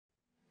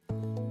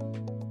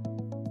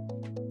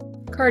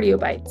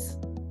Cardiobites.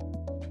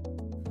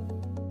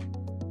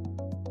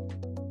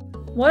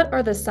 What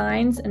are the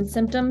signs and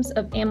symptoms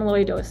of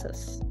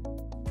amyloidosis?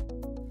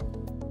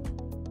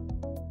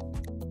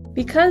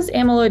 Because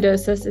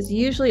amyloidosis is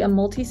usually a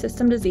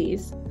multi-system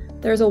disease,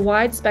 there is a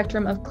wide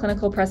spectrum of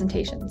clinical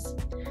presentations.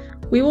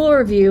 We will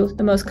review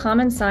the most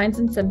common signs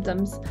and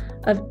symptoms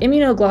of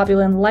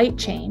immunoglobulin light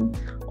chain,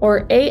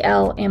 or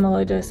AL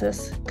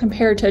amyloidosis,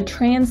 compared to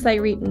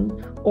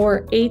transthyretin,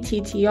 or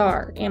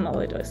ATTR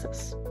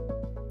amyloidosis.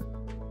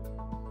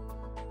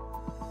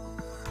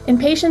 In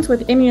patients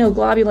with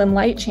immunoglobulin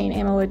light chain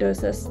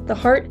amyloidosis, the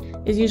heart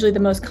is usually the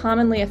most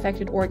commonly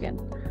affected organ,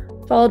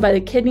 followed by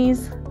the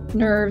kidneys,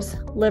 nerves,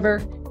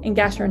 liver, and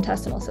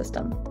gastrointestinal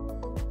system.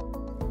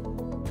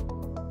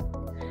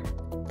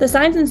 The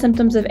signs and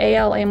symptoms of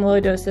AL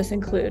amyloidosis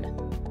include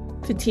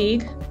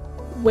fatigue,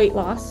 weight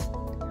loss,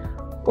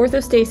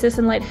 orthostasis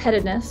and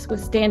lightheadedness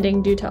with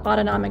standing due to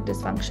autonomic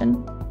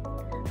dysfunction,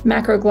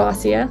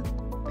 macroglossia,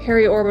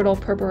 periorbital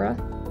purpura,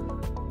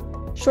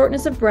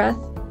 shortness of breath,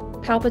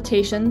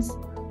 palpitations,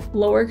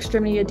 lower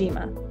extremity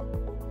edema,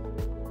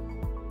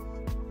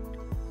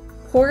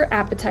 poor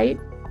appetite,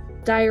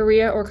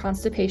 diarrhea or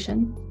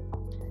constipation,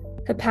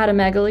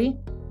 hepatomegaly,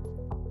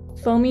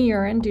 foamy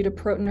urine due to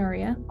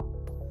proteinuria,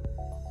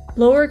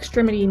 lower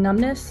extremity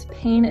numbness,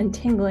 pain, and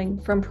tingling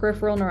from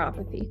peripheral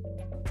neuropathy.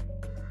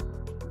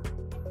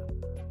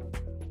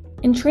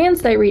 In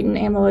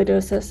transthyretin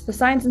amyloidosis, the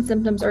signs and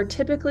symptoms are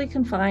typically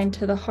confined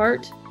to the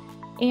heart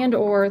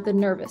and/or the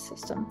nervous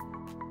system.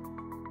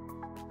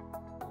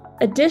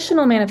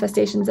 Additional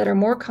manifestations that are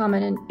more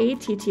common in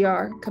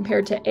ATTR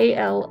compared to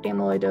AL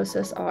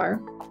amyloidosis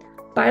are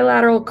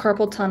bilateral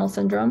carpal tunnel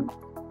syndrome,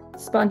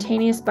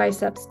 spontaneous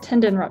biceps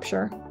tendon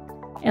rupture,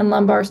 and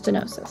lumbar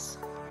stenosis.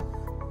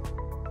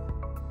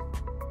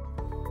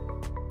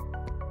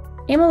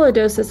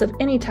 Amyloidosis of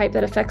any type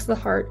that affects the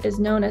heart is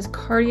known as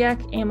cardiac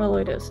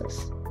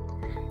amyloidosis.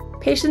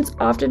 Patients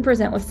often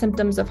present with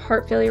symptoms of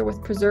heart failure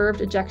with preserved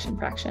ejection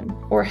fraction,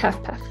 or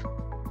HFpEF.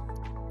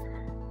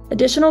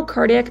 Additional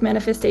cardiac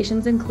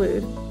manifestations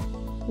include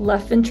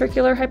left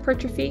ventricular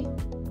hypertrophy,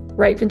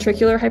 right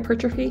ventricular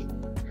hypertrophy,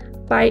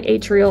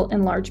 biatrial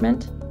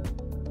enlargement,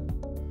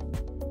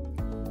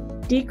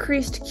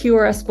 decreased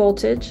QRS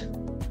voltage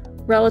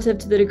relative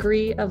to the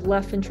degree of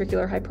left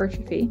ventricular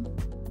hypertrophy,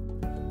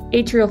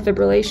 atrial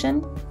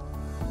fibrillation,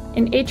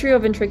 and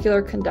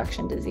atrioventricular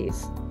conduction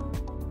disease.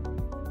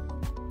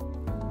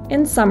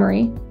 In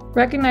summary,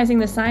 recognizing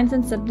the signs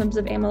and symptoms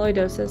of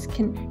amyloidosis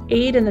can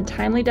aid in the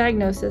timely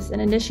diagnosis and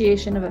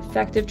initiation of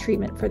effective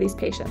treatment for these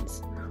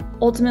patients,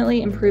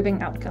 ultimately improving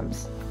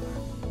outcomes.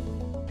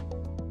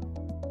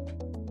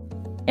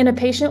 In a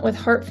patient with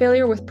heart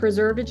failure with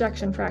preserved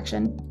ejection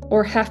fraction,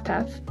 or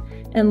HFpEF,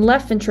 and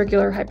left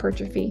ventricular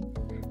hypertrophy,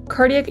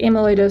 cardiac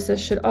amyloidosis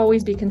should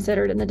always be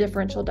considered in the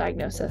differential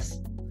diagnosis.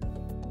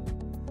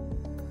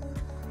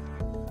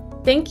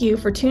 Thank you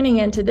for tuning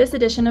in to this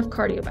edition of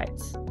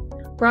Cardiobites,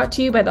 brought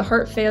to you by the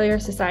Heart Failure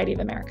Society of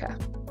America.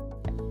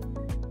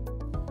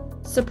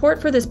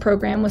 Support for this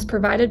program was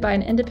provided by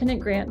an independent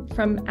grant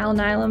from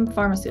Alnylam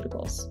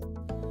Pharmaceuticals.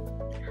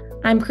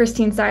 I'm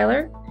Christine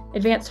Seiler,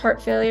 Advanced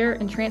Heart Failure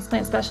and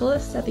Transplant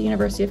Specialist at the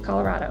University of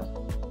Colorado.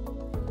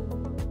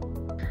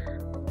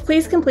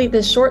 Please complete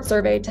this short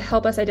survey to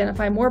help us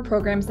identify more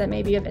programs that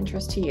may be of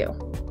interest to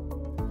you.